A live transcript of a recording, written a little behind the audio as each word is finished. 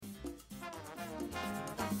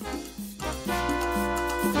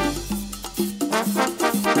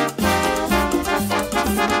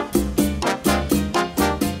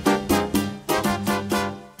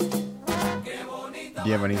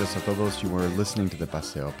bienvenidos a todos. You are listening to the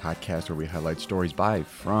Paseo podcast, where we highlight stories by,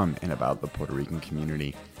 from, and about the Puerto Rican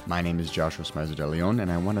community. My name is Joshua Smaizer de Leon,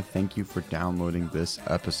 and I want to thank you for downloading this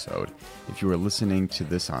episode. If you are listening to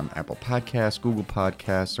this on Apple Podcasts, Google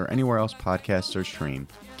Podcasts, or anywhere else podcasts are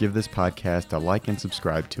streamed, give this podcast a like and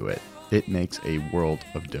subscribe to it. It makes a world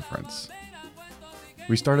of difference.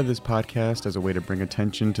 We started this podcast as a way to bring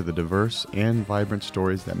attention to the diverse and vibrant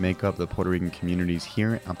stories that make up the Puerto Rican communities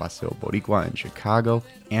here on Paseo Boricua in Chicago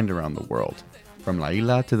and around the world. From La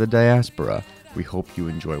Isla to the diaspora, we hope you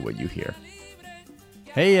enjoy what you hear.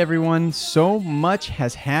 Hey everyone, so much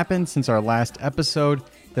has happened since our last episode.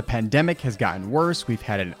 The pandemic has gotten worse. We've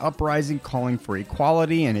had an uprising calling for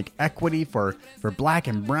equality and equity for Black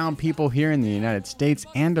and brown people here in the United States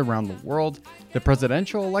and around the world. The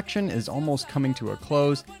presidential election is almost coming to a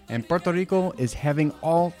close, and Puerto Rico is having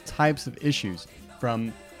all types of issues,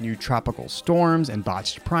 from new tropical storms and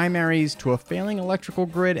botched primaries to a failing electrical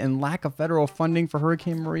grid and lack of federal funding for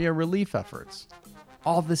Hurricane Maria relief efforts.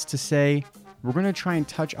 All this to say, we're going to try and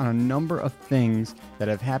touch on a number of things that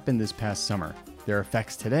have happened this past summer, their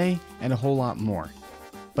effects today, and a whole lot more.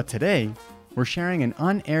 But today, we're sharing an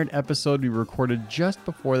unaired episode we recorded just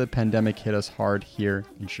before the pandemic hit us hard here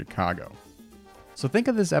in Chicago. So think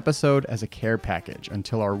of this episode as a care package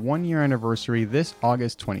until our 1-year anniversary this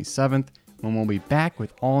August 27th, when we'll be back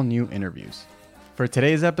with all new interviews. For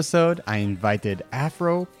today's episode, I invited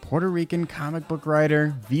Afro-Puerto Rican comic book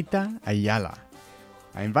writer Vita Ayala.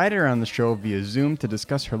 I invited her on the show via Zoom to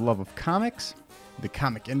discuss her love of comics, the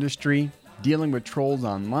comic industry, dealing with trolls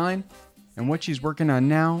online, and what she's working on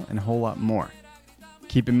now, and a whole lot more.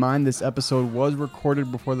 Keep in mind this episode was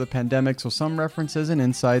recorded before the pandemic, so some references and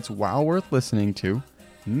insights, while worth listening to,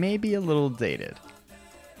 may be a little dated.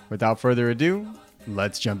 Without further ado,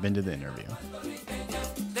 let's jump into the interview.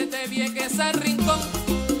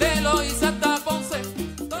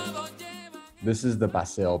 This is the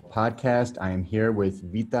Paseo podcast. I am here with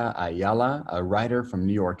Vita Ayala, a writer from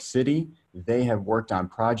New York City. They have worked on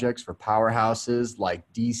projects for powerhouses like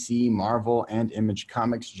DC, Marvel, and Image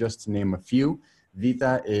Comics, just to name a few.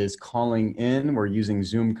 Vita is calling in. We're using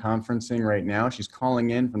Zoom conferencing right now. She's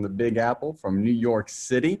calling in from the Big Apple from New York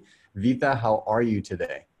City. Vita, how are you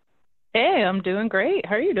today? Hey, I'm doing great.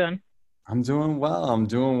 How are you doing? I'm doing well.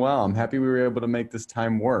 I'm happy we were able to make this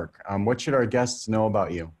time work. What should our guests know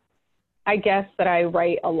about you? I guess that I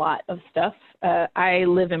write a lot of stuff. I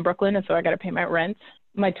live in Brooklyn, and so I got to pay my rent.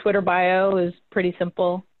 My Twitter bio is pretty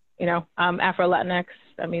simple. I'm Afro-Latinx.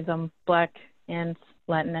 That means I'm Black and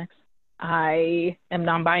Latinx. I am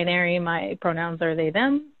non-binary. My pronouns are they,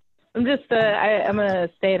 them. I'm just I'm a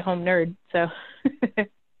stay-at-home nerd. So.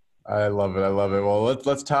 I love it. Well,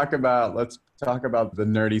 let's talk about the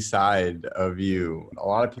nerdy side of you. A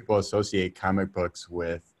lot of people associate comic books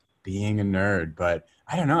with being a nerd, but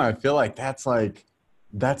I don't know. I feel like that's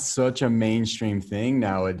such a mainstream thing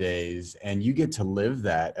nowadays, and you get to live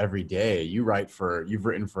that every day. You've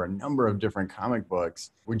written for a number of different comic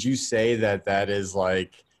books. Would you say that is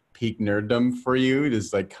like peak nerddom for you?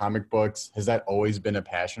 Does like comic books, has that always been a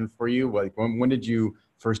passion for you? Like when did you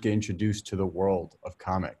first get introduced to the world of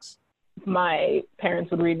comics? My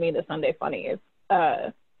parents would read me the Sunday Funnies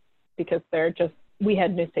because we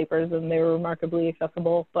had newspapers and they were remarkably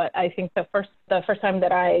accessible. But I think the first time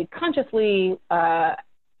that I consciously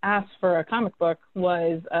asked for a comic book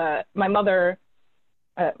was my mother.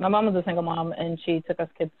 My mom was a single mom, and she took us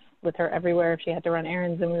kids with her everywhere if she had to run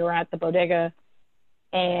errands. And we were at the bodega,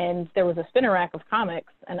 and there was a spinner rack of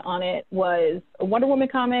comics, and on it was a Wonder Woman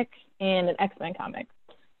comic and an X-Men comic.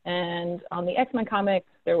 And on the X-Men comic,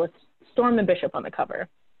 there was Storm and Bishop on the cover,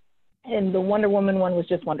 and the Wonder Woman one was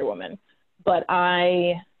just Wonder Woman. But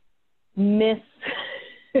I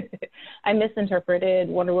misinterpreted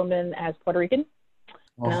Wonder Woman as Puerto Rican.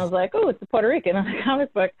 And I was like, oh, it's a Puerto Rican on a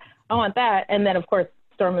comic book. I want that. And then, of course,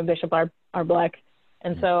 Storm and Bishop are Black.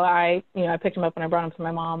 And so I picked them up and I brought them to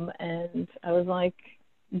my mom. And I was like,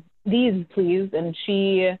 these, please. And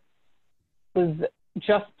she was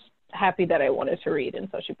just happy that I wanted to read. And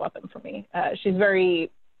so she bought them for me.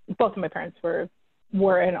 Both of my parents were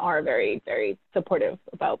and are very, very supportive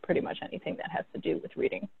about pretty much anything that has to do with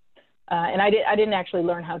reading. And I didn't actually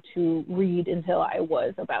learn how to read until I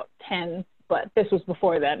was about 10, but this was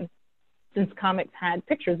before then. Since comics had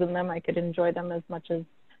pictures in them, I could enjoy them as much as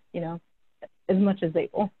they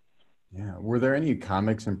will. Yeah. Were there any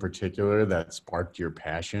comics in particular that sparked your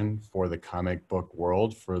passion for the comic book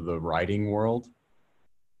world, for the writing world?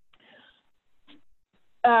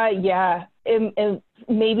 Yeah. It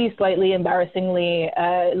maybe slightly embarrassingly,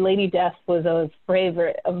 Lady Death was a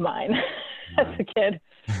favorite of mine as a kid.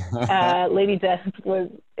 Lady Death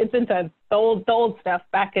it's intense. The old stuff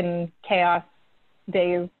back in Chaos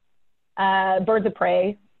days. Birds of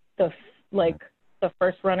Prey, the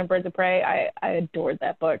first run of Birds of Prey, I adored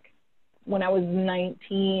that book. When I was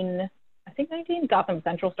 19, Gotham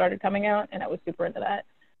Central started coming out, and I was super into that.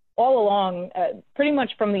 All along, pretty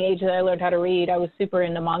much from the age that I learned how to read, I was super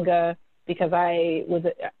into manga because I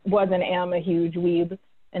am a huge weeb,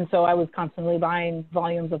 and so I was constantly buying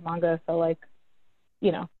volumes of manga. So like,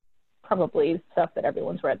 probably stuff that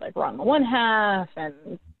everyone's read, like Ranma One Half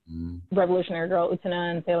and Revolutionary Girl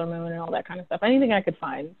Utena and Sailor Moon and all that kind of stuff. Anything I could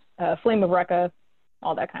find, Flame of Recca,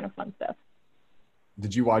 all that kind of fun stuff.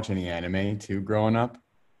 Did you watch any anime too growing up?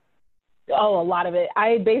 Oh, a lot of it.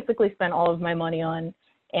 I basically spent all of my money on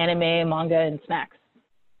anime, manga, and snacks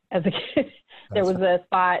as a kid. There was a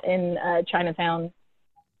spot in Chinatown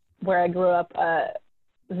where I grew up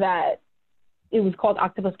that it was called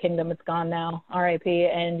Octopus Kingdom. It's gone now, R.I.P.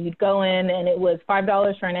 And you'd go in, and it was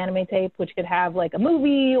 $5 for an anime tape, which could have like a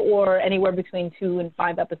movie or anywhere between 2 and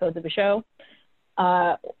 5 episodes of a show,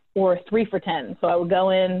 or 3 for $10. So I would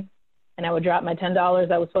go in, and I would drop my $10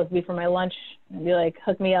 that was supposed to be for my lunch, and I'd be like,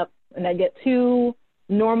 hook me up. And I'd get 2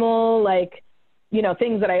 normal,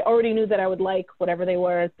 things that I already knew that I would like, whatever they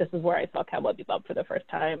were. This is where I saw Cowboy Bebop for the first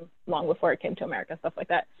time, long before it came to America, stuff like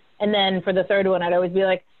that. And then for the third one, I'd always be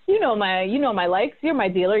like, my likes, you're my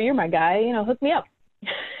dealer, you're my guy, hook me up.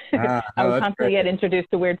 I would constantly get introduced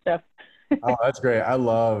to weird stuff. Oh, that's great. I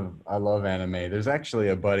love anime. There's actually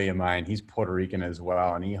a buddy of mine, he's Puerto Rican as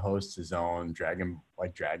well, and he hosts his own Dragon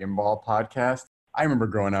Ball podcast. I remember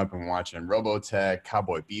growing up and watching Robotech,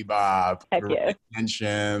 Cowboy Bebop,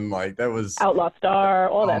 Attention, that was Outlaw Star,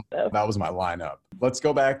 all that stuff. That was my lineup. Let's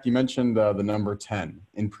go back. You mentioned the number 10.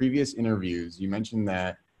 In previous interviews, you mentioned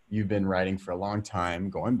that you've been writing for a long time,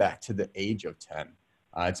 going back to the age of 10.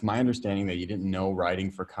 It's my understanding that you didn't know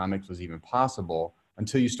writing for comics was even possible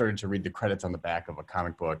until you started to read the credits on the back of a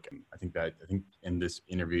comic book. I think in this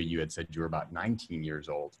interview you had said you were about 19 years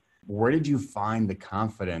old. Where did you find the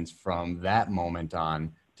confidence from that moment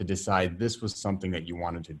on to decide this was something that you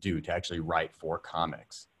wanted to do, to actually write for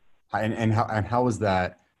comics? And how was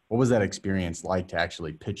that? What was that experience like to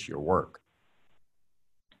actually pitch your work?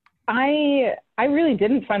 I really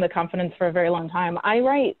didn't find the confidence for a very long time.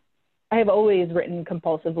 I have always written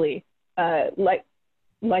compulsively.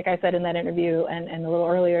 Like I said in that interview and a little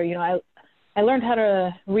earlier, I learned how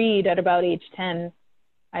to read at about age 10.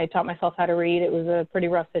 I taught myself how to read. It was a pretty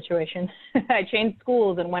rough situation. I changed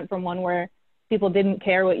schools and went from one where people didn't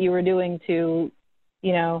care what you were doing to,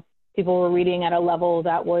 people were reading at a level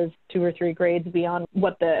that was 2 or 3 grades beyond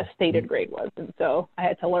what the stated grade was. And so I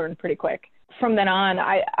had to learn pretty quick. From then on,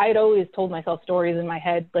 I'd always told myself stories in my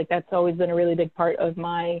head. That's always been a really big part of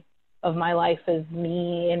my life, is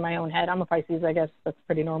me in my own head. I'm a Pisces, I guess that's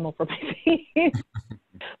pretty normal for Pisces.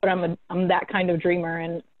 But I'm that kind of dreamer,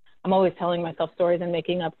 and I'm always telling myself stories and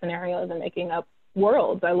making up scenarios and making up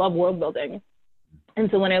worlds. I love world building. And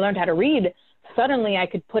so when I learned how to read, suddenly I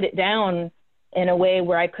could put it down in a way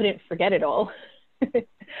where I couldn't forget it all.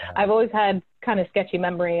 I've always had kind of sketchy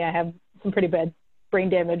memory. I have some pretty bad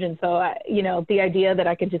brain damage. And so, the idea that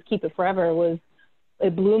I could just keep it forever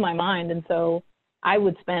it blew my mind. And so I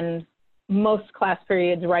would spend most class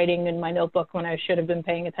periods writing in my notebook when I should have been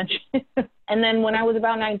paying attention. And then when I was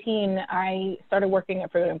about 19, I started working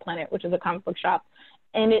at Forbidden Planet, which is a comic book shop.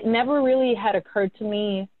 And it never really had occurred to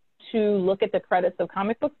me to look at the credits of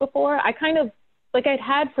comic books before. I kind of, I'd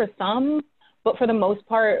had for some, but for the most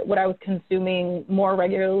part, what I was consuming more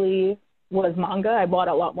regularly was manga. I bought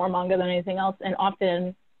a lot more manga than anything else. And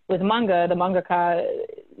often with manga, the mangaka,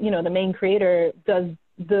 the main creator does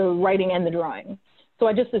the writing and the drawing. So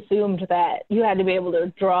I just assumed that you had to be able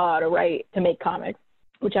to draw to write to make comics,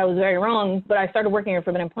 which I was very wrong. But I started working at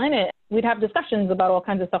Forbidden Planet. We'd have discussions about all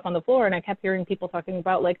kinds of stuff on the floor, and I kept hearing people talking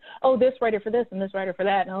about this writer for this and this writer for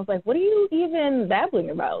that. And I was like, what are you even babbling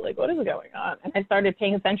about? What is going on? And I started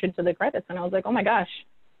paying attention to the credits, and I was like, oh my gosh,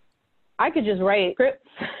 I could just write scripts.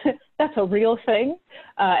 That's a real thing.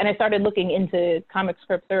 And I started looking into comic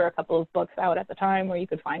scripts. There were a couple of books out at the time where you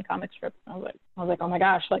could find comic scripts. And I was like, oh my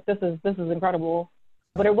gosh, this is incredible.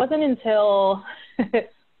 But it wasn't until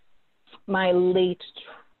my late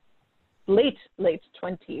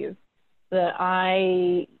 20s that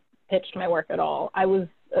I pitched my work at all. I was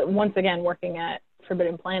once again working at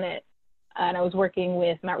Forbidden Planet, and I was working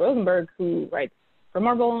with Matt Rosenberg, who writes for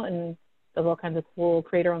Marvel and does all kinds of cool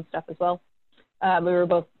creator-owned stuff as well. We were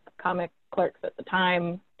both comic clerks at the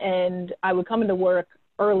time, and I would come into work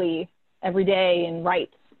early every day and write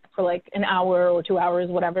for an hour or 2 hours,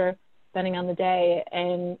 whatever, depending on the day.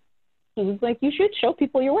 And he was like, you should show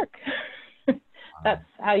people your work. that's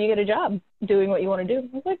how you get a job, doing what you want to do.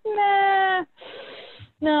 I was like, nah,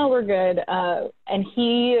 no, we're good. And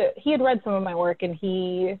he had read some of my work, and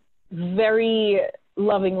he very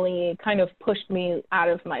lovingly kind of pushed me out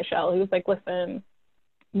of my shell. He was like, listen,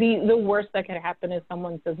 the worst that could happen is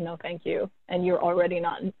someone says no thank you, and you're already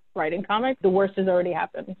not writing comics. The worst has already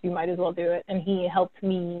happened. You might as well do it. And he helped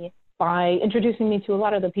me by introducing me to a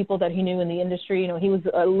lot of the people that he knew in the industry. You know, he was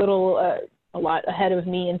a lot ahead of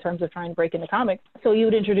me in terms of trying to break into comics. So he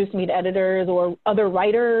would introduce me to editors or other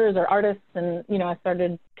writers or artists. And, you know, I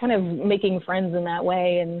started kind of making friends in that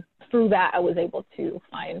way. And through that, I was able to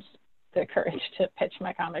find the courage to pitch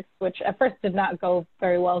my comics, which at first did not go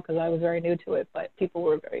very well because I was very new to it, but people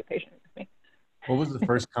were very patient with me. What was the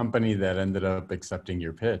first company that ended up accepting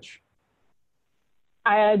your pitch?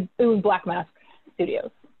 It was Black Mask Studios.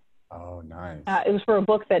 Oh, nice. It was for a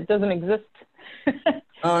book that doesn't exist.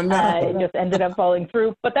 Oh, no. It just ended up falling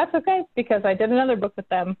through, but that's okay because I did another book with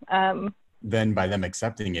them. Then by them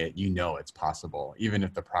accepting it, you know it's possible. Even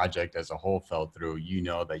if the project as a whole fell through, you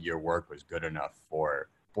know that your work was good enough for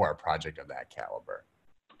a project of that caliber.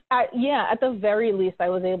 Yeah, at the very least, I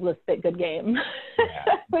was able to spit good game.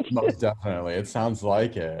 Yeah, most definitely. It sounds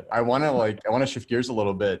like it. I want to shift gears a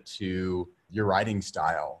little bit to your writing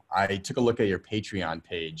style. I took a look at your Patreon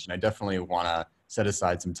page, and I definitely want to set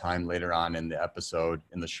aside some time later on in the episode,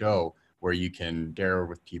 in the show, where you can share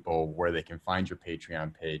with people where they can find your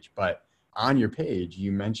Patreon page. But on your page,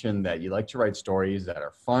 you mentioned that you like to write stories that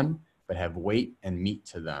are fun, but have weight and meat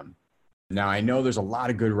to them. Now, I know there's a lot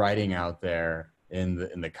of good writing out there in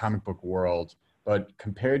the comic book world, but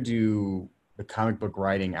compared to the comic book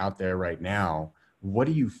writing out there right now, what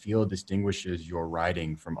do you feel distinguishes your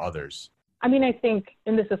writing from others? I mean, I think,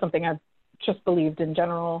 and this is something I've just believed in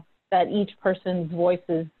general, that each person's voice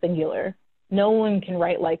is singular. No one can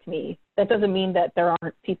write like me. That doesn't mean that there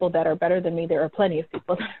aren't people that are better than me. There are plenty of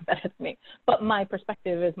people that are better than me. But my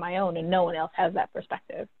perspective is my own, and no one else has that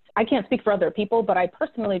perspective. I can't speak for other people, but I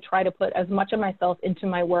personally try to put as much of myself into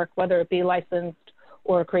my work, whether it be licensed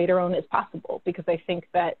or creator-owned, as possible, because I think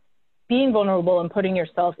that being vulnerable and putting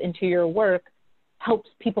yourself into your work helps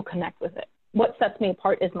people connect with it. What sets me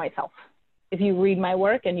apart is myself. If you read my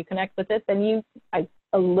work and you connect with it, then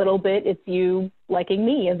a little bit, it's you liking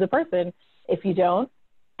me as a person. If you don't,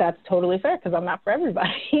 that's totally fair because I'm not for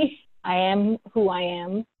everybody. I am who I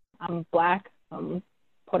am. I'm Black. I'm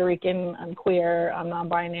Puerto Rican. I'm queer. I'm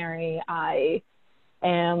non-binary. I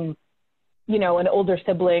am, an older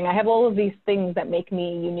sibling. I have all of these things that make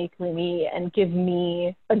me uniquely me and give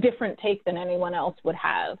me a different take than anyone else would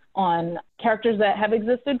have on characters that have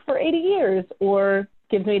existed for 80 years, or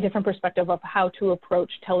gives me a different perspective of how to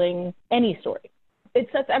approach telling any story. It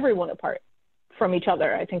sets everyone apart from each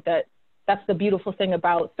other. I think that that's the beautiful thing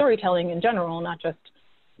about storytelling in general, not just,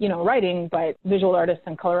 writing, but visual artists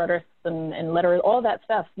and color artists and letter, all that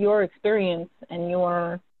stuff. Your experience and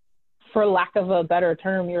your, for lack of a better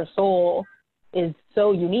term, your soul is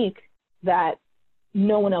so unique that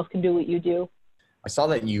no one else can do what you do. I saw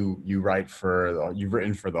that you've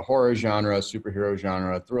written for the horror genre, superhero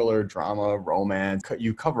genre, thriller, drama, romance.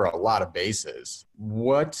 You cover a lot of bases.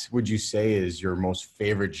 What would you say is your most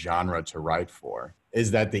favorite genre to write for? Is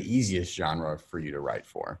that the easiest genre for you to write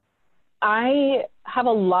for? I have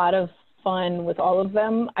a lot of fun with all of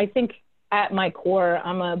them. I think at my core,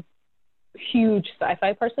 I'm a huge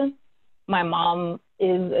sci-fi person. My mom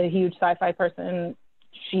is a huge sci-fi person.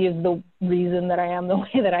 She is the reason that I am the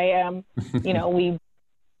way that I am.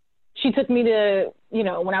 She took me to,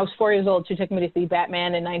 when I was 4 years old, she took me to see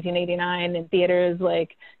Batman in 1989 in theaters.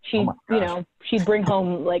 She'd bring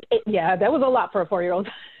home that was a lot for a 4-year-old.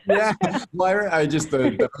 Yeah. Well, I'm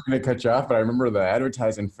going to cut you off, but I remember the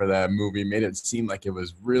advertising for that movie made it seem like it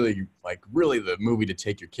was really the movie to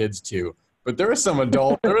take your kids to. But there was some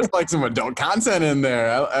adult content in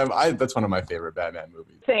there. That's one of my favorite Batman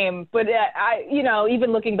movies. Same, but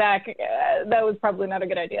even looking back, that was probably not a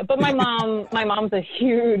good idea. But my mom's a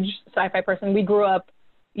huge sci-fi person. We grew up,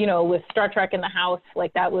 with Star Trek in the house.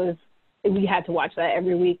 We had to watch that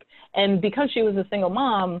every week. And because she was a single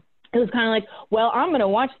mom, it was kind of like, well, I'm going to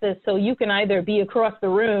watch this so you can either be across the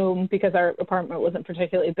room, because our apartment wasn't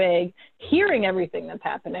particularly big, hearing everything that's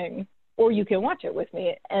happening, or you can watch it with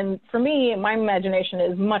me. And for me, my imagination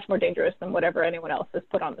is much more dangerous than whatever anyone else has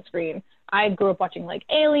put on the screen. I grew up watching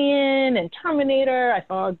Alien and Terminator. I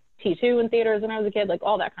saw T2 in theaters when I was a kid,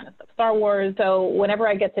 all that kind of stuff, Star Wars. So whenever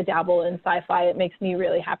I get to dabble in sci-fi, it makes me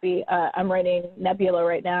really happy. I'm writing Nebula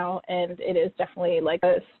right now, and it is definitely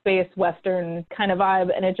a space Western kind of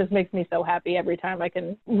vibe. And it just makes me so happy every time I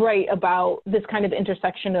can write about this kind of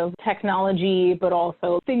intersection of technology, but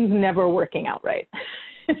also things never working out right.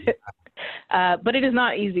 But it is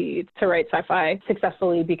not easy to write sci-fi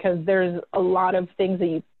successfully because there's a lot of things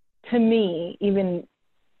that to me, even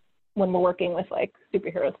when we're working with like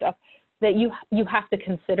superhero stuff, that you have to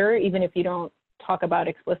consider even if you don't talk about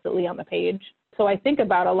explicitly on the page. So I think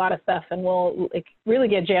about a lot of stuff and we'll like really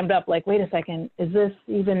get jammed up like, wait a second, is this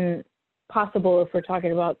even possible if we're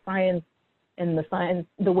talking about science and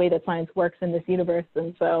the way that science works in this universe?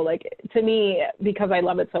 And so like, to me, because I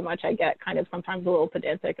love it so much, I get kind of sometimes a little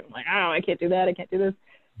pedantic and I'm like, oh, I can't do that. I can't do this.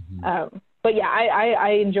 Mm-hmm. But yeah,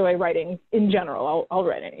 I enjoy writing in general. I'll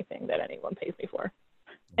write anything that anyone pays me for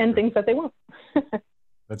and things that they won't.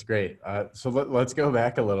 That's great. So let's go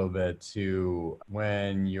back a little bit to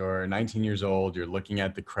when you're 19 years old, you're looking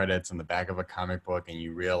at the credits on the back of a comic book and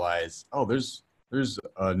you realize, oh, there's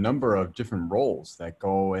a number of different roles that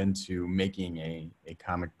go into making a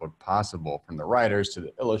comic book possible, from the writers to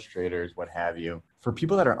the illustrators, what have you. For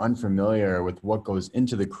people that are unfamiliar with what goes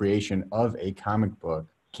into the creation of a comic book,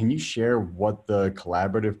 can you share what the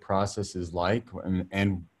collaborative process is like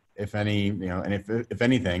and if any, and if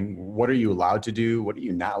anything, what are you allowed to do? What are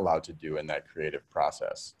you not allowed to do in that creative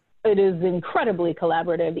process? It is incredibly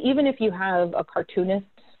collaborative. Even if you have a cartoonist,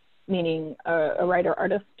 meaning a writer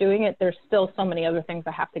artist doing it, there's still so many other things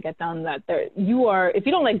that have to get done that if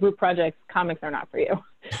you don't like group projects, comics are not for you.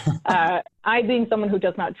 I, being someone who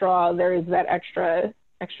does not draw, there is that extra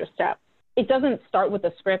step. It doesn't start with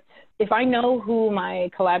a script. If I know who my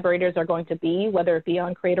collaborators are going to be, whether it be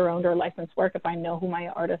on creator-owned or licensed work, if I know who my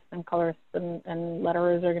artists and colorists and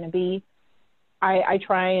letterers are going to be, I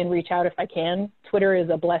try and reach out if I can. Twitter is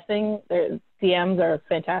a blessing. DMs are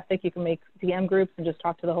fantastic. You can make DM groups and just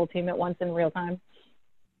talk to the whole team at once in real time.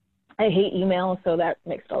 I hate email, so that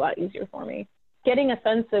makes it a lot easier for me. Getting a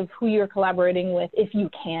sense of who you're collaborating with, if you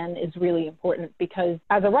can, is really important because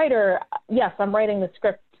as a writer, yes, I'm writing the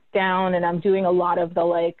script down and I'm doing a lot of the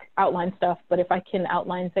like outline stuff, but if I can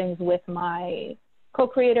outline things with my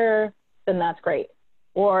co-creator, then that's great.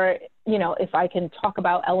 Or, if I can talk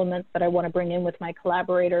about elements that I want to bring in with my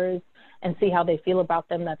collaborators and see how they feel about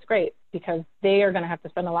them, that's great because they are going to have to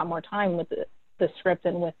spend a lot more time with the script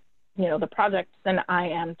and with, the project than I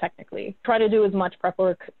am technically. Try to do as much prep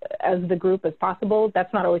work as the group as possible.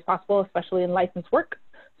 That's not always possible, especially in licensed work.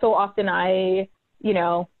 So often I,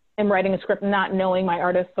 am writing a script not knowing my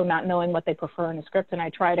artist, so not knowing what they prefer in a script, and I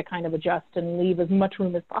try to kind of adjust and leave as much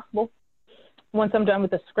room as possible. Once I'm done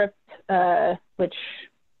with the script, which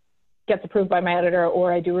gets approved by my editor,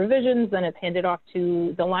 or I do revisions, then it's handed off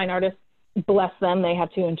to the line artist. Bless them, they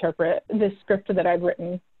have to interpret this script that I've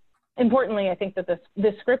written. Importantly, I think that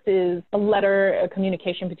this script is a letter, a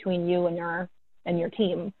communication between you and your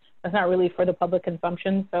team. It's not really for the public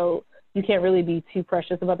consumption, so you can't really be too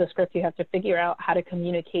precious about the script. You have to figure out how to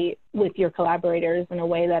communicate with your collaborators in a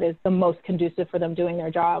way that is the most conducive for them doing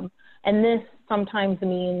their job. And this sometimes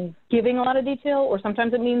means giving a lot of detail, or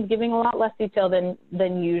sometimes it means giving a lot less detail than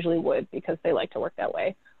you usually would because they like to work that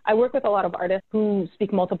way. I work with a lot of artists who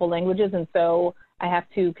speak multiple languages, and so I have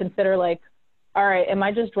to consider like, all right, am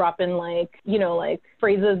I just dropping like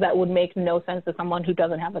phrases that would make no sense to someone who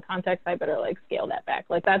doesn't have the context? I better like scale that back.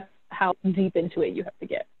 Like that's how deep into it you have to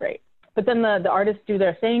get, right? But then the artists do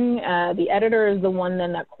their thing. The editor is the one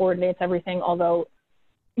then that coordinates everything, although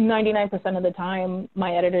 99% of the time,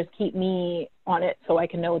 my editors keep me on it so I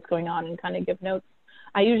can know what's going on and kind of give notes.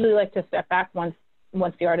 I usually like to step back once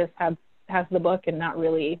the artist has the book and not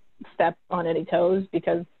really step on any toes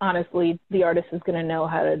because honestly, the artist is going to know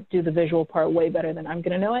how to do the visual part way better than I'm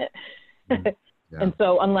going to know it. Yeah. And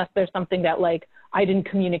so unless there's something that like I didn't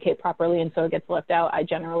communicate properly and so it gets left out, I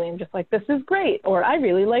generally am just like, this is great, or I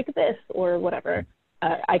really like this, or whatever.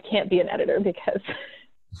 I can't be an editor because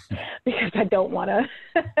I don't want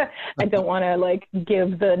to like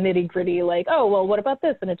give the nitty gritty like, oh, well, what about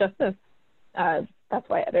this and adjust this. That's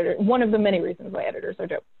why one of the many reasons why editors are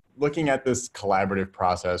dope. Looking at this collaborative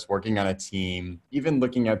process, working on a team, even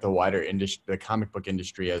looking at the wider industry, the comic book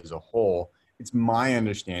industry as a whole, it's my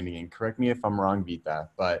understanding, and correct me if I'm wrong, Vita,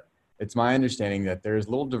 but it's my understanding that there's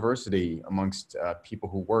little diversity amongst people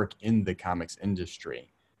who work in the comics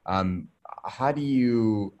industry. How do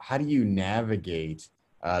you navigate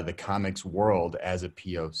the comics world as a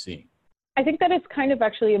POC? I think that it's kind of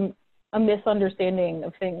actually a misunderstanding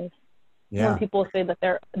of things when people say that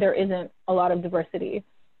there isn't a lot of diversity.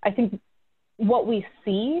 I think what we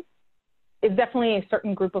see is definitely a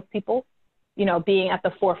certain group of people, being at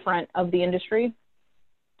the forefront of the industry.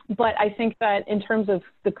 But I think that in terms of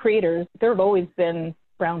the creators, there have always been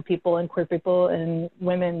brown people and queer people and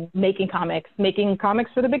women making comics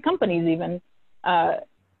for the big companies even.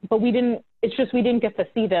 But we didn't get to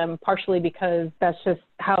see them partially because that's just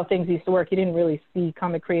how things used to work. You didn't really see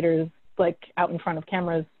comic creators like out in front of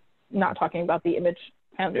cameras, not talking about the Image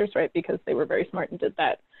founders, right? Because they were very smart and did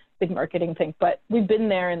that big marketing thing. But we've been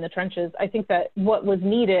there in the trenches. I think that what was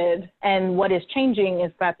needed and what is changing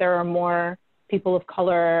is that there are more people of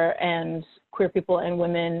color and queer people and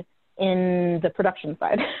women in the production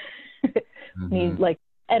side. Need like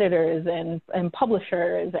editors and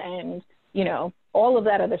publishers and, you know, all of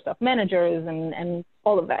that other stuff, managers and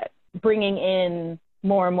all of that, bringing in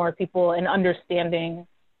more and more people and understanding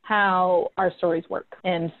how our stories work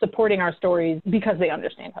and supporting our stories because they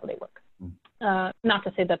understand how they work. Not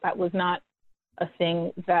to say that that was not a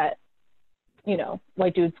thing that, you know,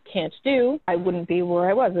 white dudes can't do. I wouldn't be where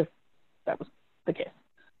I was if that was the case.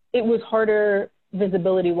 It was harder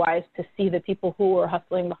visibility-wise to see the people who were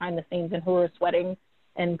hustling behind the scenes and who were sweating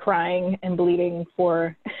and crying and bleeding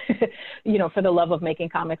for, you know, for the love of making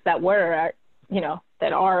comics that were, you know,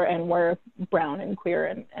 that are and were brown and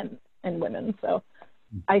queer and women. So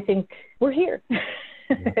I think we're here.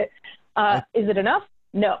 Is it enough?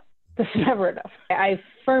 No, this is never enough. I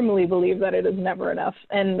firmly believe that it is never enough.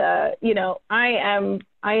 And, you know, I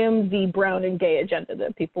am the brown and gay agenda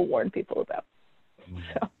that people warn people about.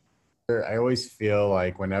 So. I always feel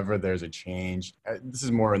like whenever there's a change, this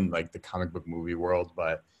is more in like the comic book movie world,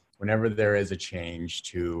 but whenever there is a change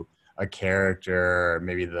to a character,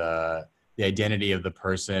 maybe the identity of the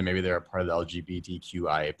person, maybe they're a part of the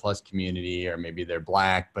LGBTQIA plus community, or maybe they're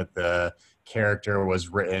Black, but the character was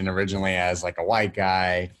written originally as like a white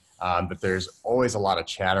guy. But there's always a lot of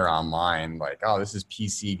chatter online, like, oh, this is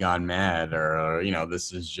PC gone mad, or you know,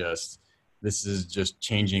 this is just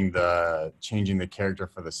changing the character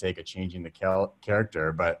for the sake of changing the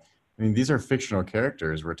character. But I mean, these are fictional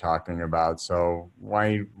characters we're talking about, so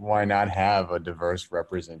why not have a diverse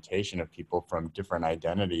representation of people from different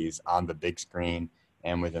identities on the big screen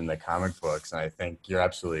and within the comic books? And I think you're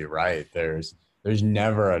absolutely right. There's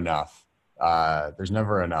never enough.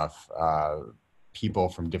 People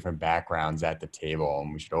from different backgrounds at the table,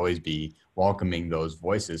 and we should always be welcoming those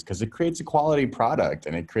voices because it creates a quality product,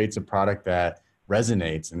 and it creates a product that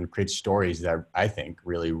resonates, and it creates stories that I think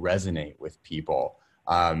really resonate with people.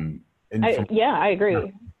 I agree. Yeah. I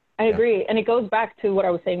agree. And it goes back to what I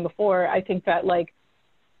was saying before. I think that like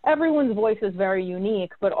everyone's voice is very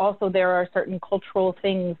unique, but also there are certain cultural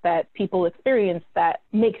things that people experience that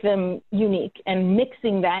make them unique, and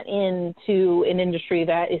mixing that into an industry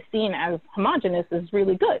that is seen as homogenous is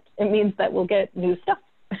really good. It means that we'll get new stuff.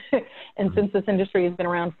 And since this industry has been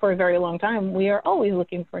around for a very long time, we are always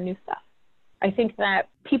looking for new stuff. I think that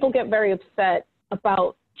people get very upset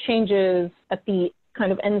about changes at the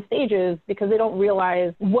kind of end stages because they don't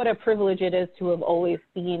realize what a privilege it is to have always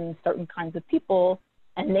seen certain kinds of people,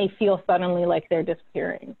 and they feel suddenly like they're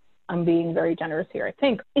disappearing. I'm being very generous here. I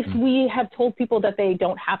think if we have told people that they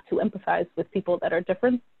don't have to empathize with people that are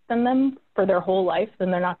different than them for their whole life,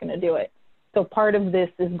 then they're not going to do it. So part of this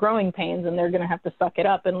is growing pains, and they're going to have to suck it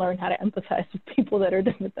up and learn how to empathize with people that are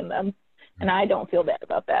different than them. And I don't feel bad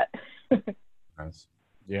about that. Nice.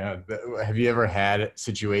 Yeah. Have you ever had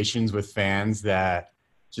situations with fans that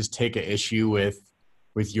just take an issue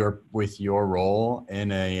with your role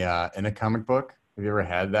in a comic book? Have you ever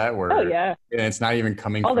had that where and it's not even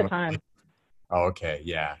coming all from the time? Oh, okay.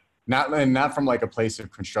 Yeah. Not from like a place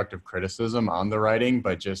of constructive criticism on the writing,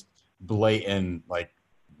 but just blatant like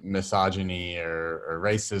misogyny or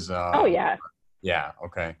racism. Oh yeah. Yeah.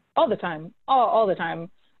 Okay. All the time. All the time.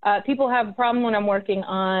 People have a problem when I'm working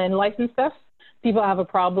on licensed stuff. People have a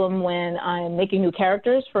problem when I'm making new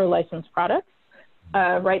characters for licensed products.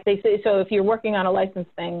 Right? They say, so if you're working on a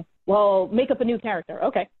licensed thing, well, make up a new character.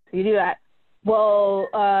 Okay. So you do that. Well,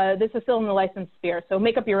 this is still in the licensed sphere, so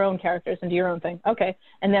make up your own characters and do your own thing. Okay.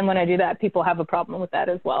 And then when I do that, people have a problem with that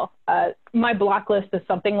as well. My block list is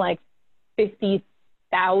something like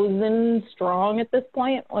 50,000 strong at this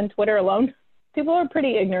point on Twitter alone. People are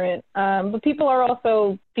pretty ignorant, but people are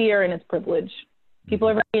also fear and it's privilege. People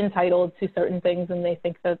are very entitled to certain things, and they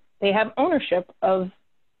think that they have ownership of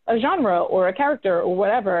a genre or a character or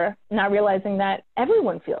whatever, not realizing that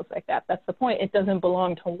everyone feels like that. That's the point. It doesn't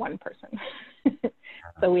belong to one person.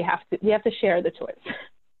 So we have to share the choice.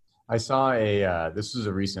 I saw this was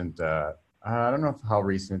a recent, I don't know how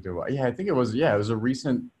recent it was. Yeah, I think it was a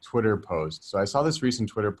recent Twitter post. So I saw this recent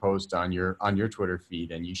Twitter post on your Twitter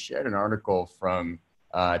feed, and you shared an article from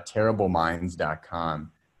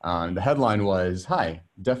terribleminds.com. The headline was, "Hi,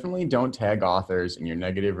 definitely don't tag authors in your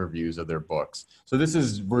negative reviews of their books." So this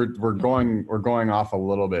is we're going off a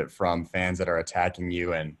little bit from fans that are attacking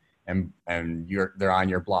you and they're on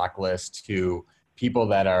your block list to people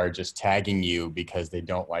that are just tagging you because they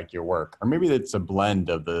don't like your work, or maybe it's a blend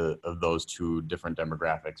of those two different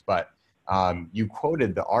demographics. But You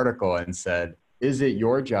quoted the article and said, "Is it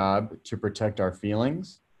your job to protect our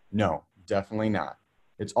feelings? No, definitely not.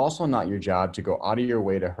 It's also not your job to go out of your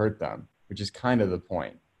way to hurt them," which is kind of the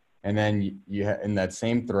point. And then in that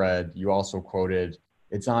same thread, you also quoted,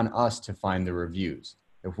 "It's on us to find the reviews.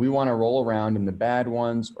 If we want to roll around in the bad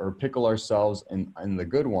ones or pickle ourselves in the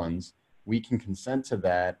good ones, we can consent to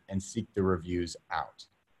that and seek the reviews out."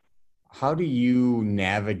 How do you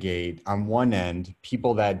navigate, on one end,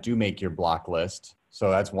 people that do make your block list?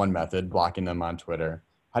 So that's one method, blocking them on Twitter.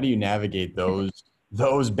 How do you navigate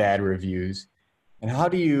those bad reviews? And how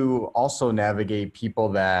do you also navigate people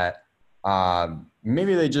that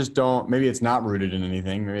maybe they just don't, maybe it's not rooted in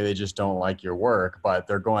anything, maybe they just don't like your work, but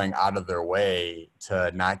they're going out of their way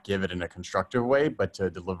to not give it in a constructive way, but to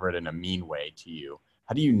deliver it in a mean way to you?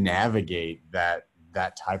 How do you navigate that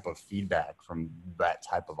type of feedback from that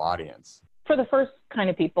type of audience? For the first kind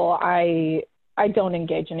of people, I don't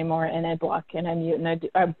engage anymore, and I block and I mute, and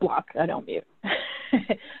I block, I don't mute.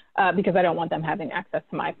 Because I don't want them having access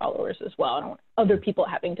to my followers as well. I don't want other people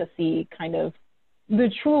having to see kind of the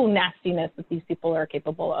true nastiness that these people are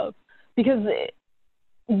capable of, because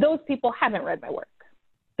those people haven't read my work.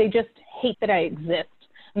 They just hate that I exist,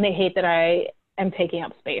 and they hate that I am taking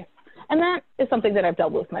up space. And that is something that I've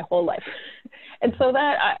dealt with my whole life. And so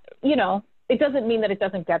that, it doesn't mean that it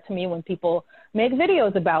doesn't get to me when people make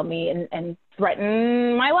videos about me and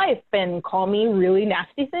threaten my life and call me really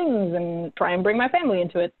nasty things and try and bring my family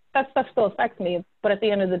into it. That stuff still affects me. But at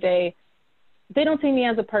the end of the day, they don't see me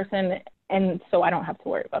as a person, and so I don't have to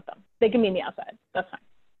worry about them. They can meet me outside. That's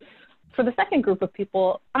fine. For the second group of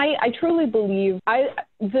people, I truly believe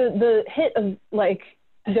the hit of like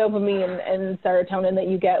dopamine and serotonin that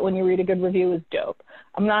you get when you read a good review is dope.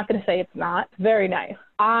 I'm not going to say it's not. It's very nice.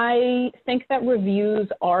 I think that reviews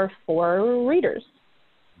are for readers.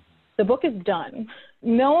 The book is done.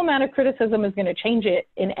 No amount of criticism is going to change it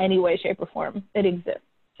in any way, shape, or form. It exists.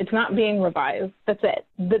 It's not being revised. That's it.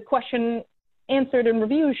 The question answered in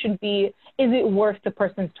reviews should be, is it worth the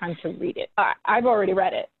person's time to read it? I've already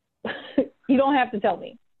read it. You don't have to tell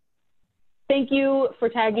me. Thank you for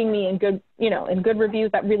tagging me in good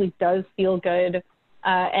reviews. That really does feel good.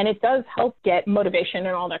 And it does help get motivation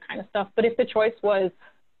and all that kind of stuff. But if the choice was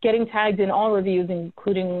getting tagged in all reviews,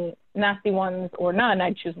 including nasty ones or none,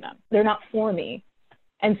 I'd choose none. They're not for me.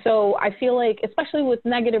 And so I feel like, especially with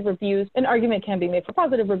negative reviews, an argument can be made for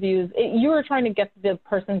positive reviews. You're trying to get the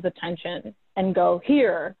person's attention and go,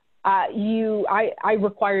 here, I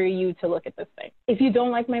require you to look at this thing. If you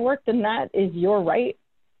don't like my work, then that is your right.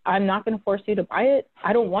 I'm not going to force you to buy it.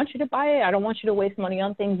 I don't want you to buy it. I don't want you to waste money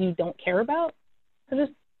on things you don't care about. So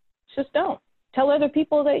just don't. Tell other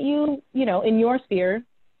people that in your sphere,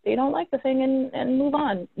 they don't like the thing and move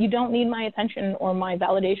on. You don't need my attention or my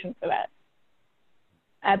validation for that.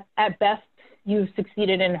 At best, you've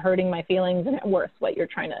succeeded in hurting my feelings, and at worst, what you're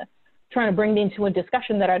trying to bring me into a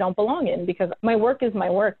discussion that I don't belong in, because my work is my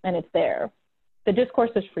work and it's there. The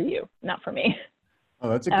discourse is for you, not for me. Oh,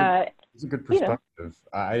 that's a good perspective.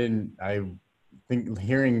 I think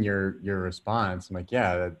hearing your response, I'm like,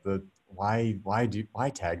 yeah, why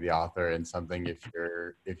tag the author in something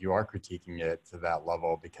if you are critiquing it to that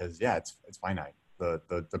level? Because yeah, it's finite.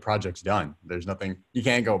 The project's done. There's nothing, you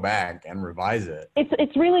can't go back and revise it.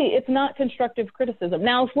 It's not constructive criticism.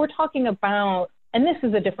 Now, if we're talking about, and this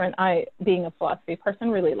is a different, I, being a philosophy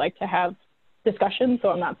person, really like to have discussion, so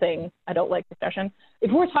I'm not saying I don't like discussion.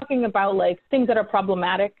 If we're talking about like things that are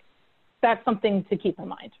problematic, that's something to keep in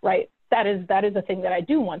mind, right? That is a thing that I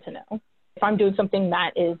do want to know. If I'm doing something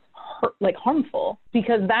that is harmful,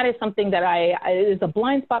 because that is something that is a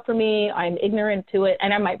blind spot for me, I'm ignorant to it,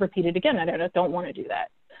 and I might repeat it again. I don't want to do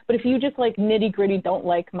that. But if you just like nitty gritty don't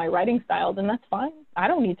like my writing style, then that's fine. I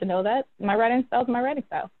don't need to know that. My writing style is my writing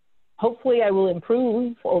style. Hopefully I will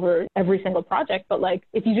improve over every single project, but like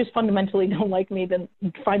if you just fundamentally don't like me, then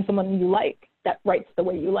find someone you like that writes the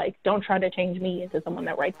way you like. Don't try to change me into someone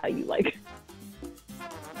that writes how you like.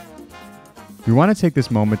 We want to take this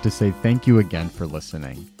moment to say thank you again for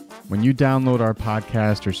listening. When you download our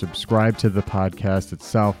podcast or subscribe to the podcast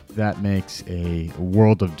itself, that makes a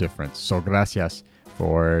world of difference. So gracias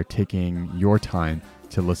for taking your time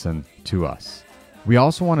to listen to us. We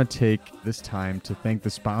also want to take this time to thank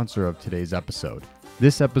the sponsor of today's episode.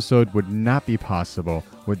 This episode would not be possible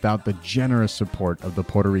without the generous support of the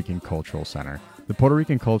Puerto Rican Cultural Center. The Puerto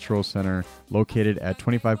Rican Cultural Center, located at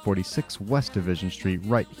 2546 West Division Street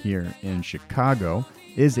right here in Chicago,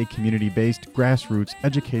 is a community-based grassroots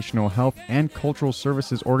educational, health, and cultural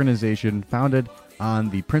services organization founded on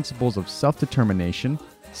the principles of self-determination,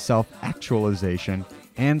 self-actualization,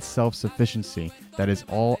 and self-sufficiency that is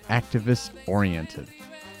all activist-oriented.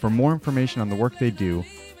 for more information on the work they do,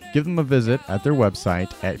 give them a visit at their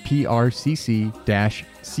website at prcc-chgo.org.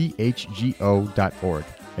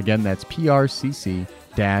 Again, that's prcc-chgo.org.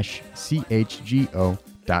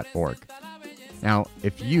 Now,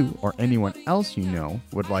 if you or anyone else you know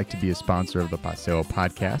would like to be a sponsor of the Paseo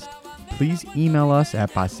podcast, please email us at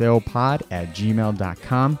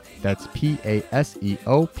paseopod@gmail.com. That's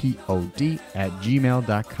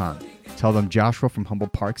paseopod@gmail.com. Tell them Joshua from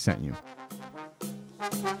Humboldt Park sent you.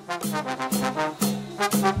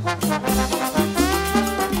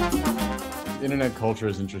 Internet culture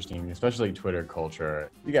is interesting, especially Twitter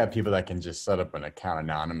culture. You got people that can just set up an account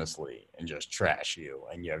anonymously and just trash you,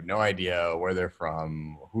 and you have no idea where they're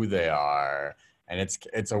from, who they are, and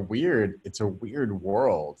it's a weird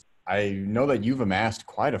world. I know that you've amassed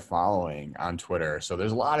quite a following on Twitter, so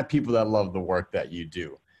there's a lot of people that love the work that you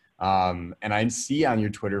do. And I see on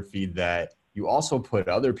your Twitter feed that you also put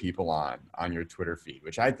other people on your Twitter feed,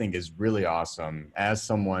 which I think is really awesome. As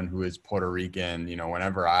someone who is Puerto Rican,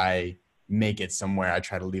 whenever I make it somewhere, I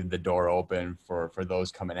try to leave the door open for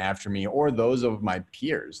those coming after me or those of my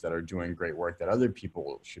peers that are doing great work that other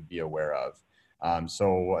people should be aware of.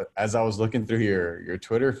 So as I was looking through your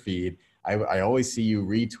Twitter feed, I always see you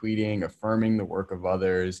retweeting, affirming the work of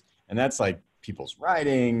others. And that's like people's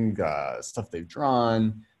writing, stuff they've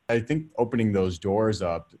drawn. I think opening those doors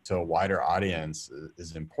up to a wider audience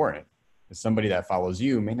is important. Somebody that follows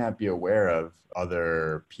you may not be aware of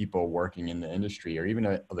other people working in the industry or even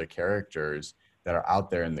other characters that are out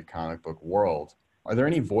there in the comic book world. Are there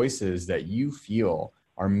any voices that you feel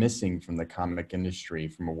are missing from the comic industry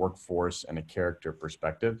from a workforce and a character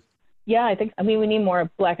perspective? Yeah, we need more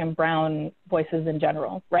Black and brown voices in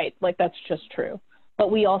general, right? Like that's just true.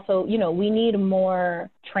 But we also, we need more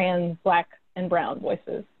trans Black and brown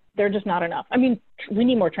voices. They're just not enough. We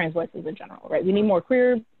need more trans voices in general, right? We need more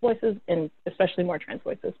queer voices and especially more trans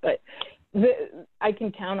voices. But I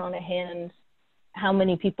can count on a hand how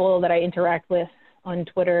many people that I interact with on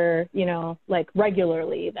Twitter, like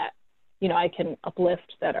regularly that, I can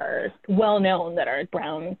uplift that are well-known, that are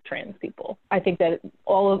brown trans people. I think that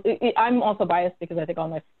I'm also biased because I think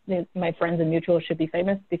all my friends and mutuals should be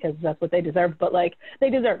famous because that's what they deserve, but like they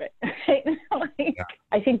deserve it. Right? Yeah.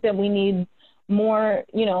 I think that we need more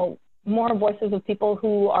voices of people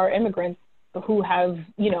who are immigrants, who have,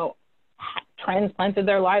 transplanted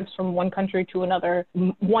their lives from one country to another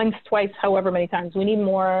once, twice, however many times. We need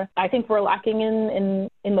more. I think we're lacking in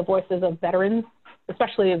the voices of veterans,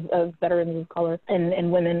 especially of veterans of color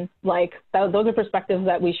and women. Like those are perspectives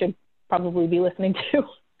that we should probably be listening to.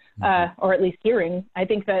 Or at least hearing. I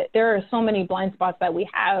think that there are so many blind spots that we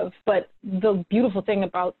have, but the beautiful thing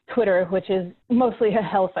about Twitter, which is mostly a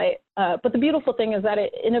hell site, but the beautiful thing is that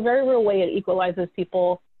it, in a very real way, it equalizes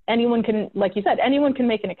people. Anyone can, like you said, anyone can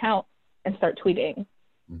make an account and start tweeting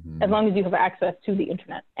as long as you have access to the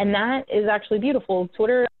internet. And that is actually beautiful.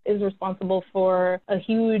 Twitter is responsible for a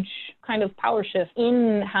huge kind of power shift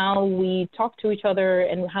in how we talk to each other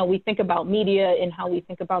and how we think about media and how we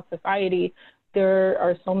think about society. There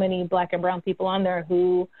are so many Black and brown people on there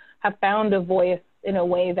who have found a voice in a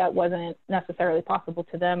way that wasn't necessarily possible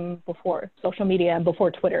to them before social media and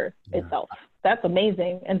before Twitter itself. That's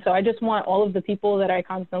amazing. And so I just want all of the people that I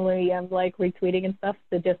constantly am like retweeting and stuff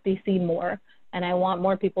to just be seen more. And I want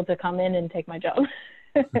more people to come in and take my job.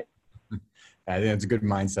 I think that's a good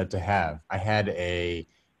mindset to have. I had a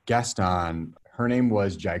guest on. Her name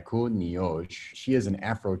was Jaiku Niosh. She is an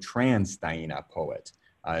Afro-trans Taína poet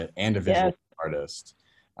and a visual artist.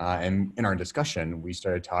 And in our discussion, we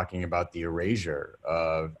started talking about the erasure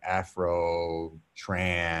of Afro,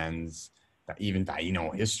 trans, even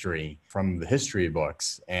Taíno history from the history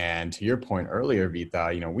books. And to your point earlier,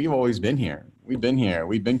 Vita, we've always been here. We've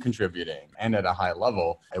been contributing, and at a high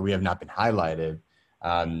level, and we have not been highlighted.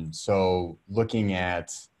 So looking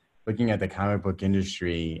at the comic book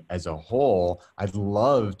industry as a whole, I'd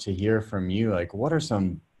love to hear from you. Like, what are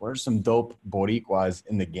some dope Boricuas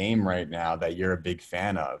in the game right now that you're a big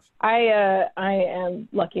fan of? I am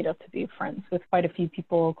lucky enough to be friends with quite a few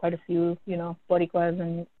people, Boricuas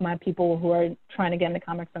and my people who are trying to get into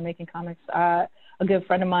comics or making comics. A good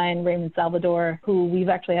friend of mine, Raymond Salvador, who we've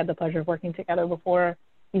actually had the pleasure of working together before.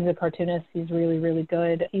 He's a cartoonist. He's really, really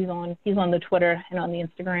good. He's on the Twitter and on the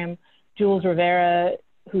Instagram. Jules Rivera,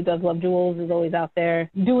 who does love Jules, is always out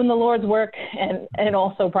there doing the Lord's work and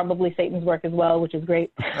also probably Satan's work as well, which is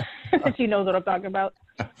great. She knows what I'm talking about.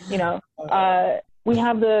 We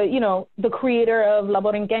have the creator of La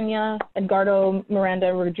Borinqueña, Edgardo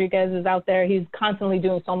Miranda Rodriguez, is out there. He's constantly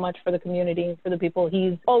doing so much for the community, for the people.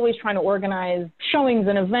 He's always trying to organize showings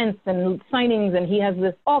and events and signings, and he has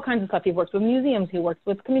all kinds of stuff. He works with museums. He works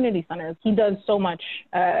with community centers. He does so much.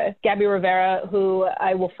 Gabby Rivera, who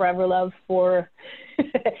I will forever love for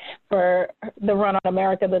for the run on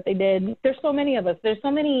America that they did. There's so many of us. There's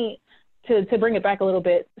so many. To bring it back a little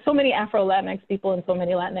bit, so many Afro-Latinx people and so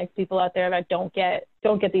many Latinx people out there that don't get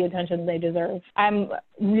the attention they deserve. I'm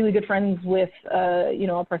really good friends with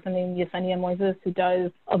a person named Yesenia Moises, who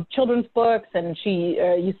does children's books, and she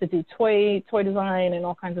used to do toy design and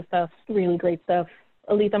all kinds of stuff, really great stuff.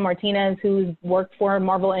 Alita Martinez, who's worked for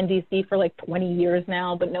Marvel NDC for like 20 years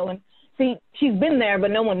now, but no one, she's been there,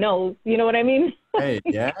 but no one knows. You know what I mean? Hey,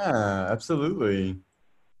 yeah, absolutely.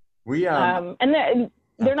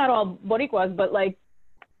 They're not all Boricuas, but like,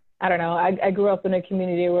 I don't know. I grew up in a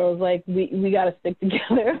community where it was like, we got to stick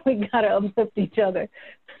together. We got to uplift each other.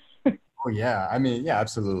 Oh, yeah. I mean, yeah,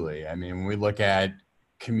 absolutely. I mean, when we look at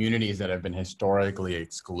communities that have been historically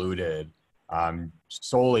excluded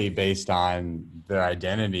solely based on their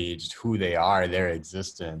identity, just who they are, their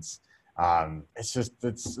existence,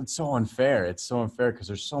 it's so unfair. It's so unfair because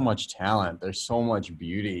there's so much talent, there's so much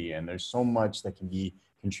beauty, and there's so much that can be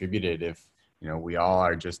contributed if, we all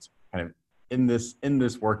are just kind of in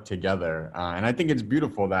this work together. And I think it's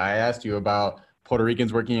beautiful that I asked you about Puerto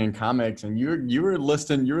Ricans working in comics, and you were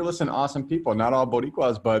listing awesome people, not all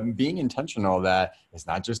Boricuas, but being intentional that it's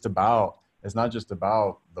not just about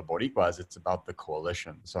the Boricuas, it's about the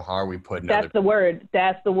coalition. So how are we putting That's the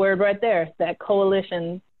word right there, that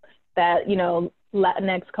coalition, that,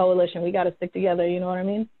 Latinx coalition. We got to stick together. You know what I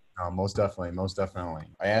mean? Most definitely.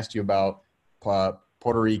 I asked you about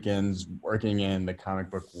Puerto Ricans working in the comic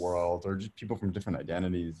book world, or just people from different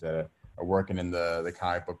identities that are working in the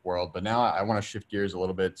comic book world. But now I want to shift gears a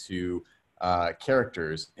little bit to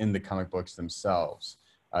characters in the comic books themselves.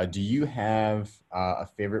 Do you have a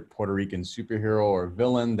favorite Puerto Rican superhero or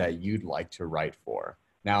villain that you'd like to write for?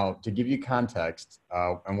 Now, to give you context,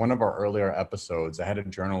 in one of our earlier episodes, I had a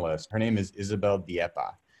journalist. Her name is Isabel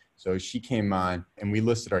Diepa. So she came on and we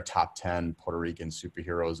listed our top 10 Puerto Rican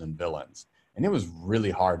superheroes and villains. And it was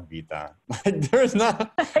really hard to beat that. There's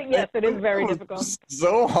not. Yes, it is very difficult.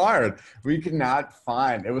 So hard. We could not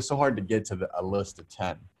find. It was so hard to get to a list of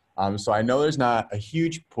 10. So I know there's not a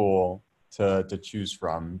huge pool to choose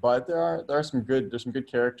from, but there's some good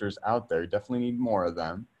characters out there. You definitely need more of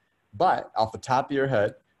them. But off the top of your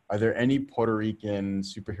head, are there any Puerto Rican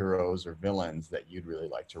superheroes or villains that you'd really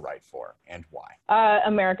like to write for, and why?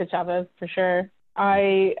 America Chavez, for sure.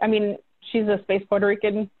 I mean, she's a space Puerto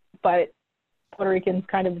Rican, but Puerto Ricans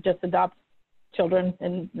kind of just adopt children,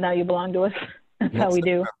 and now you belong to us. That's how we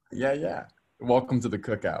do. Yeah. Welcome to the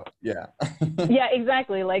cookout. Yeah. Yeah,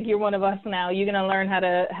 exactly. Like, you're one of us now. You're gonna learn how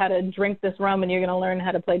to drink this rum, and you're gonna learn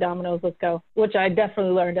how to play dominoes. Let's go. Which I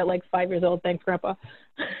definitely learned at like 5 years old. Thanks, Grandpa.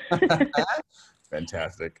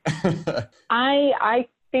 Fantastic. I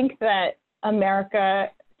think that America,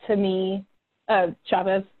 to me,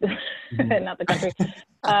 Chavez, not the country.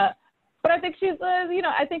 But I think she's,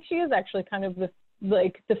 I think she is actually kind of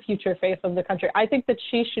the future face of the country. I think that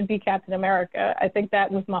she should be Captain America. I think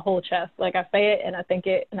that with my whole chest. Like, I say it and I think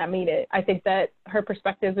it and I mean it. I think that her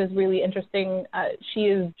perspective is really interesting.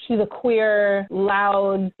 She's a queer,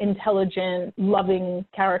 loud, intelligent, loving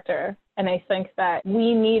character. And I think that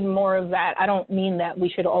we need more of that. I don't mean that we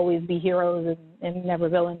should always be heroes and never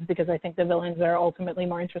villains, because I think the villains are ultimately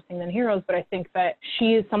more interesting than heroes. But I think that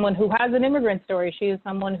she is someone who has an immigrant story. She is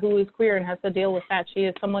someone who is queer and has to deal with that. She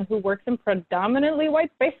is someone who works in predominantly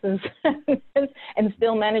white spaces and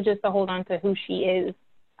still manages to hold on to who she is.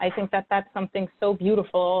 I think that that's something so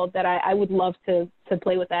beautiful that I would love to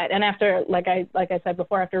play with that. And after, like I said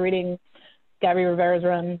before, after reading Gabby Rivera's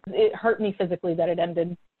run, it hurt me physically that it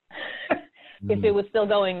ended. If it was still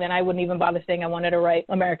going, then I wouldn't even bother saying I wanted to write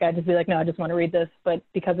America. I'd just be like, no, I just want to read this. But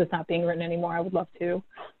because it's not being written anymore, I would love to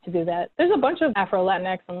do that. There's a bunch of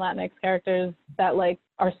Afro-Latinx and Latinx characters that like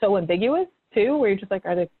are so ambiguous too, where you're just like,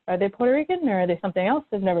 are they Puerto Rican, or are they something else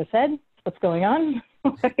they've never said? What's going on?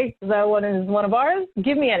 Is that one of ours?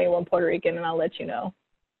 Give me anyone Puerto Rican and I'll let you know.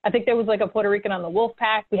 I think there was like a Puerto Rican on the Wolf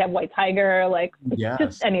Pack. We have White Tiger, like yes.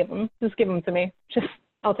 Just any of them. Just give them to me.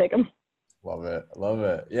 I'll take them. Love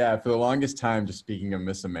it. Yeah, for the longest time, just speaking of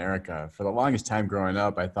Miss America, for the longest time growing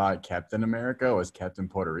up, I thought Captain America was Captain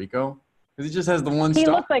Puerto Rico, because he just has the one star. He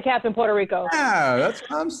looks like Captain Puerto Rico. Yeah, that's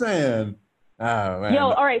what I'm saying. Oh, man. Yo,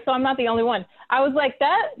 all right, so I'm not the only one. I was like,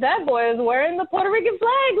 that boy is wearing the Puerto Rican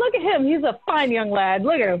flag. Look at him. He's a fine young lad.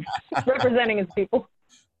 Look at him, representing his people.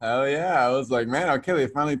 Hell yeah. I was like, man, okay, they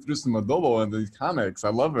finally threw some adobo in these comics. I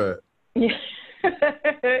love it. Yeah.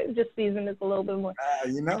 Just seasoned it a little bit more.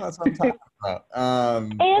 That's what I'm talking about.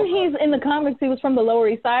 And he's in the comics. He was from the Lower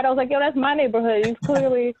East Side. I was like, yo, that's my neighborhood. He's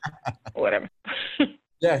clearly whatever.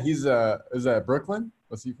 Yeah, he's is that Brooklyn?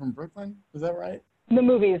 Was he from Brooklyn? Is that right? In the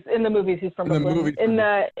movies, he's from Brooklyn.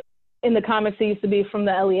 In the comics, he used to be from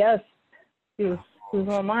the LES. He was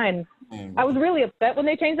online. I was really upset when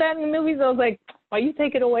they changed that in the movies. I was like, why you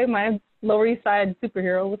taking away my Lower East Side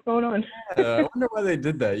superhero? What's going on? I wonder why they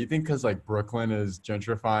did that. You think because like Brooklyn is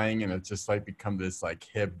gentrifying and it's just like become this like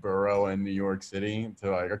hip borough in New York City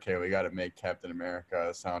to like, okay, we got to make Captain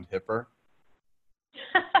America sound hipper?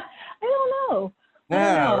 I don't know.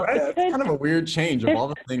 Yeah, right? It's kind of a weird change of all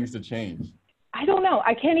the things to change. I don't know.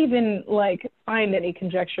 I can't even like find any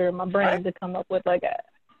conjecture in my brain to come up with like a.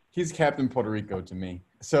 He's Captain Puerto Rico to me.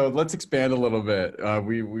 So let's expand a little bit.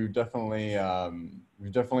 We've definitely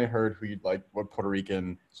heard who you'd like, what Puerto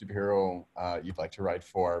Rican superhero you'd like to write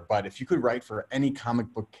for. But if you could write for any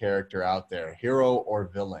comic book character out there, hero or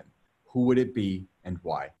villain, who would it be and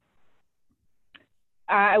why?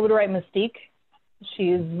 I would write Mystique.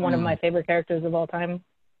 She's one of my favorite characters of all time,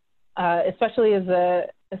 especially as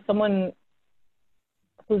someone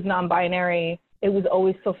who's non-binary. It was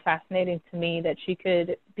always so fascinating to me that she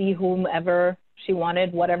could be whomever she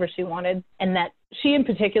wanted, whatever she wanted, and that she in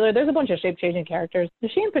particular, there's a bunch of shape-changing characters, but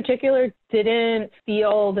she in particular didn't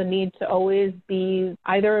feel the need to always be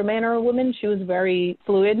either a man or a woman. She was very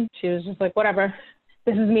fluid. She was just like, whatever,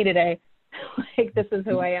 this is me today. Like, this is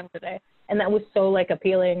who I am today. And that was so like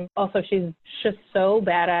appealing. Also, she's just so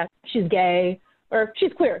badass. She's gay, or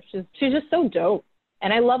she's queer. She's just so dope.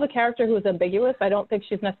 And I love a character who is ambiguous. I don't think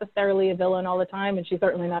she's necessarily a villain all the time, and she's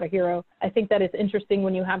certainly not a hero. I think that it's interesting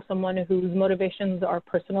when you have someone whose motivations are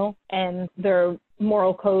personal and their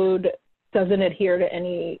moral code doesn't adhere to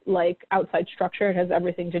any like outside structure. It has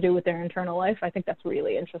everything to do with their internal life. I think that's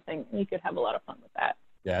really interesting. You could have a lot of fun with that.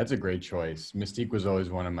 Yeah, that's a great choice. Mystique was always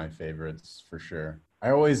one of my favorites for sure. I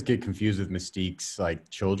always get confused with Mystique's like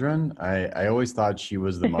children. I always thought she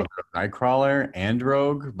was the mother of Nightcrawler and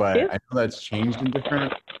Rogue, but I know that's changed in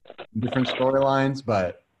different storylines.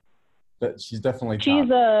 But she's definitely she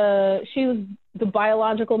was the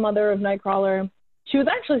biological mother of Nightcrawler. She was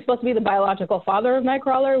actually supposed to be the biological father of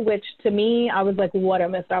Nightcrawler, which to me, I was like, what a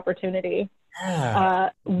missed opportunity. Yeah.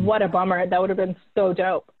 What a bummer. That would have been so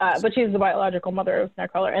dope. But she's the biological mother of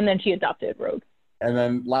Nightcrawler, and then she adopted Rogue. And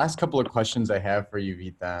then last couple of questions I have for you,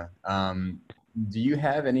 Vita. Do you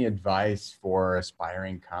have any advice for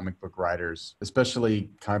aspiring comic book writers,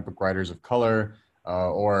 especially comic book writers of color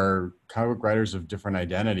or comic book writers of different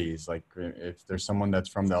identities? Like if there's someone that's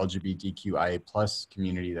from the LGBTQIA plus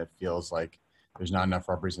community that feels like there's not enough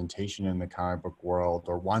representation in the comic book world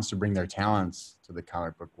or wants to bring their talents to the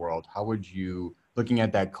comic book world, how would you, looking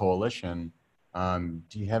at that coalition,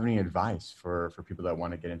 do you have any advice for people that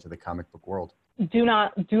want to get into the comic book world? Do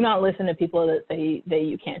not listen to people that say that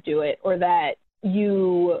you can't do it or that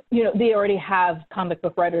you know they already have comic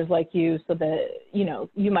book writers like you, so that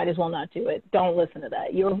you might as well not do it. Don't listen to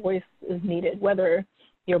that. Your voice is needed, whether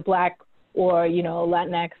you're Black or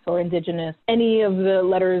Latinx or Indigenous, any of the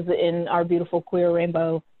letters in our beautiful queer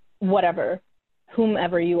rainbow, whatever,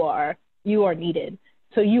 whomever you are needed.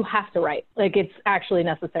 So you have to write. Like, it's actually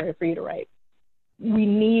necessary for you to write. We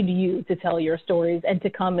need you to tell your stories and to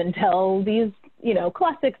come and tell these,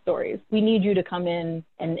 classic stories. We need you to come in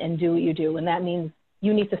and do what you do. And that means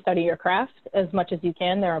you need to study your craft as much as you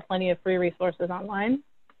can. There are plenty of free resources online.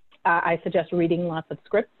 I suggest reading lots of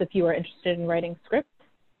scripts if you are interested in writing scripts.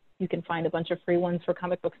 You can find a bunch of free ones for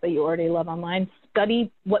comic books that you already love online.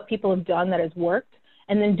 Study what people have done that has worked,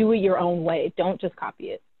 and then do it your own way. Don't just copy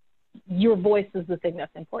it. Your voice is the thing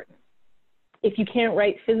that's important. If you can't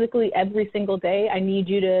write physically every single day, I need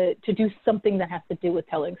you to do something that has to do with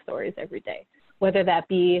telling stories every day, whether that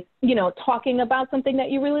be, talking about something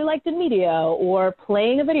that you really liked in media or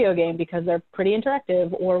playing a video game because they're pretty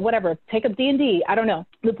interactive or whatever. Take up D&D. I don't know.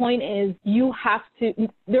 The point is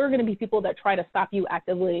there are going to be people that try to stop you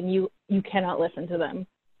actively, and you cannot listen to them.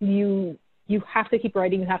 You have to keep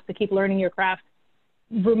writing. You have to keep learning your craft.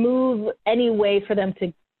 Remove any way for them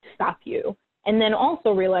to stop you. And then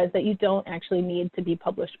also realize that you don't actually need to be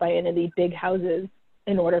published by any of the big houses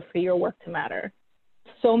in order for your work to matter.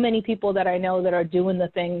 So many people that I know that are doing the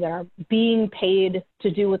thing, that are being paid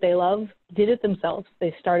to do what they love, did it themselves.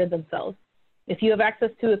 They started themselves. If you have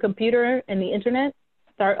access to a computer and the internet,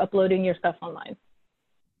 start uploading your stuff online.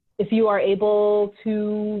 If you are able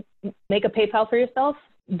to make a PayPal for yourself,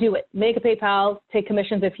 do it. Make a PayPal, take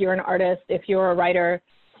commissions if you're an artist, if you're a writer.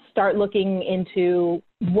 start looking into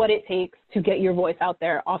what it takes to get your voice out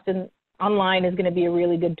there. Often online is going to be a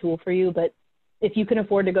really good tool for you, but if you can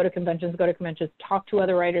afford to go to conventions, talk to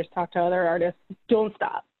other writers, talk to other artists. Don't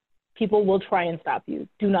stop. People will try and stop you.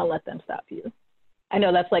 Do not let them stop you. I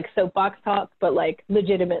know that's like soapbox talk, but like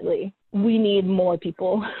legitimately, we need more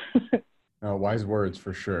people. Wise words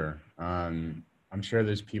for sure. I'm sure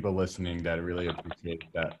there's people listening that really appreciate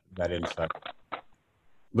that insight.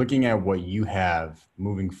 Looking at what you have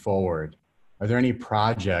moving forward, are there any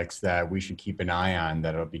projects that we should keep an eye on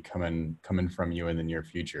that'll be coming from you in the near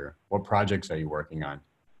future? What projects are you working on?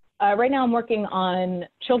 Right now I'm working on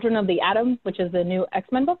Children of the Atom, which is the new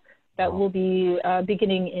X-Men book that will be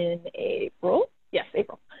beginning in April. Yes,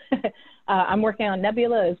 April. I'm working on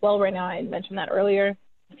Nebula as well right now. I mentioned that earlier.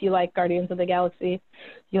 If you like Guardians of the Galaxy,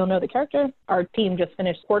 you'll know the character. Our team just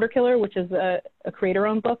finished Quarter Killer, which is a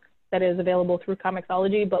creator-owned book that is available through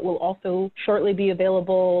Comixology, but will also shortly be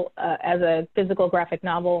available as a physical graphic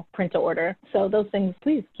novel print to order. So those things,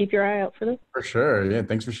 please keep your eye out for those. For sure. Yeah,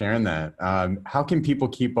 thanks for sharing that. How can people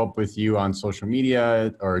keep up with you on social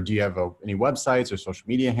media, or do you have any websites or social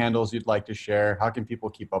media handles you'd like to share? How can people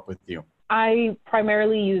keep up with you? I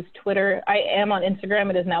primarily use Twitter. I am on Instagram.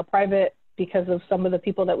 It is now private because of some of the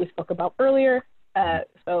people that we spoke about earlier.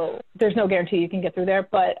 So there's no guarantee you can get through there,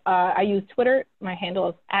 but I use Twitter. My handle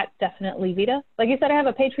is @DefinitelyVita. Like you said, I have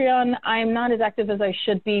a Patreon. I'm not as active as I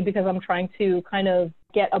should be because I'm trying to kind of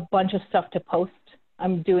get a bunch of stuff to post.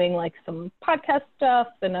 I'm doing like some podcast stuff,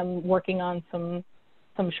 and I'm working on some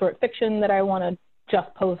short fiction that I want to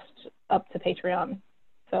just post up to Patreon.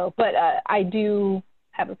 So, but I do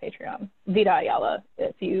have a Patreon, Vita Ayala.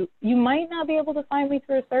 If you might not be able to find me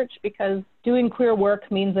through a search because doing queer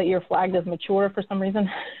work means that you're flagged as mature for some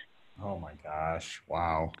reason. Oh my gosh.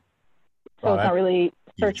 Wow. So it's not really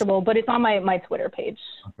searchable, but it's on my Twitter page.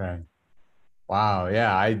 Okay. Wow.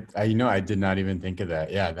 Yeah. I did not even think of that.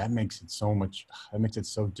 Yeah. That makes it so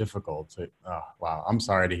difficult to, oh, wow. I'm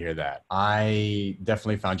sorry to hear that. I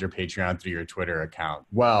definitely found your Patreon through your Twitter account.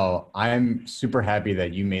 Well, I'm super happy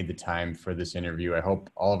that you made the time for this interview. I hope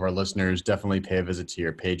all of our listeners definitely pay a visit to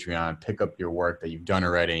your Patreon, pick up your work that you've done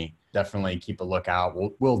already. Definitely keep a lookout.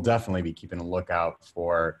 We'll definitely be keeping a lookout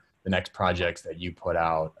for the next projects that you put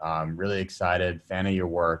out. Really excited, fan of your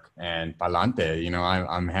work, and pa'lante.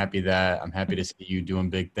 I'm happy to see you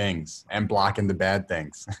doing big things and blocking the bad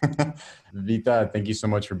things. Vita, thank you so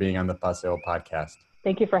much for being on the Paseo podcast.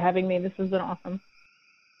 Thank you for having me. This has been awesome.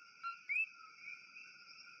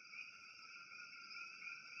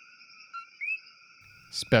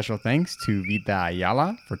 Special thanks to Vita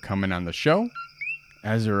Ayala for coming on the show.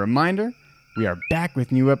 As a reminder, we are back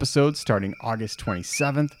with new episodes starting August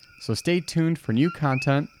 27th, so stay tuned for new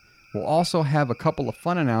content. We'll also have a couple of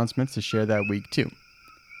fun announcements to share that week too.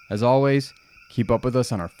 As always, keep up with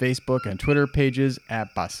us on our Facebook and Twitter pages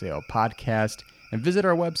 @Paseo Podcast and visit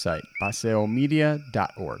our website,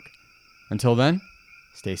 paseomedia.org. Until then,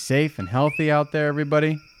 stay safe and healthy out there,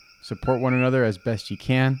 everybody. Support one another as best you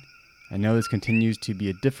can. I know this continues to be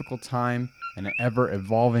a difficult time and an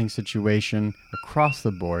ever-evolving situation across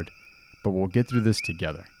the board, but we'll get through this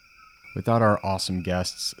together. Without our awesome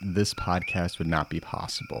guests, this podcast would not be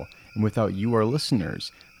possible. And without you, our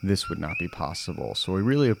listeners, this would not be possible. So we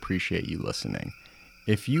really appreciate you listening.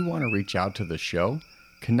 If you want to reach out to the show,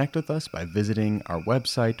 connect with us by visiting our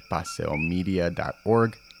website,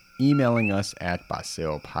 paseomedia.org, emailing us at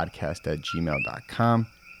paseopodcast@gmail.com,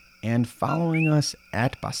 and following us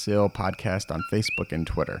 @Paseo Podcast on Facebook and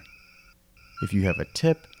Twitter. If you have a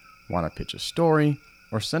tip, want to pitch a story,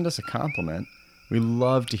 or send us a compliment, we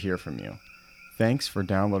love to hear from you. Thanks for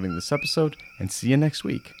downloading this episode, and see you next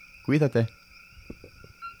week. Cuídate.